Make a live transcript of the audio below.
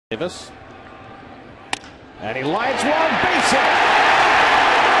Davis. And he lines one, base hit.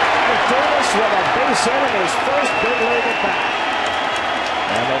 Ike Davis with a base hit in his first big league at bat.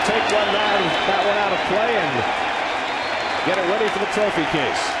 And they'll take that one out of play and get it ready for the trophy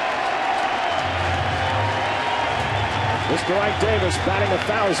case. Mr. Ike Davis batting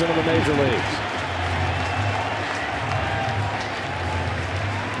 1,000 in the major leagues.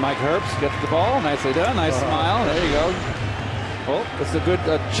 Mike Herbst gets the ball. Nicely done. Nice smile. There you go. Oh, it's a good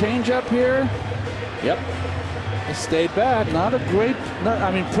change-up here. Yep. He stayed back. Not a great,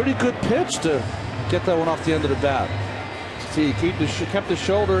 pretty good pitch to get that one off the end of the bat. See, he kept the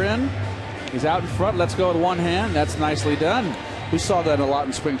shoulder in. He's out in front. Let's go with one hand. That's nicely done. We saw that a lot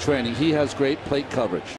in spring training. He has great plate coverage.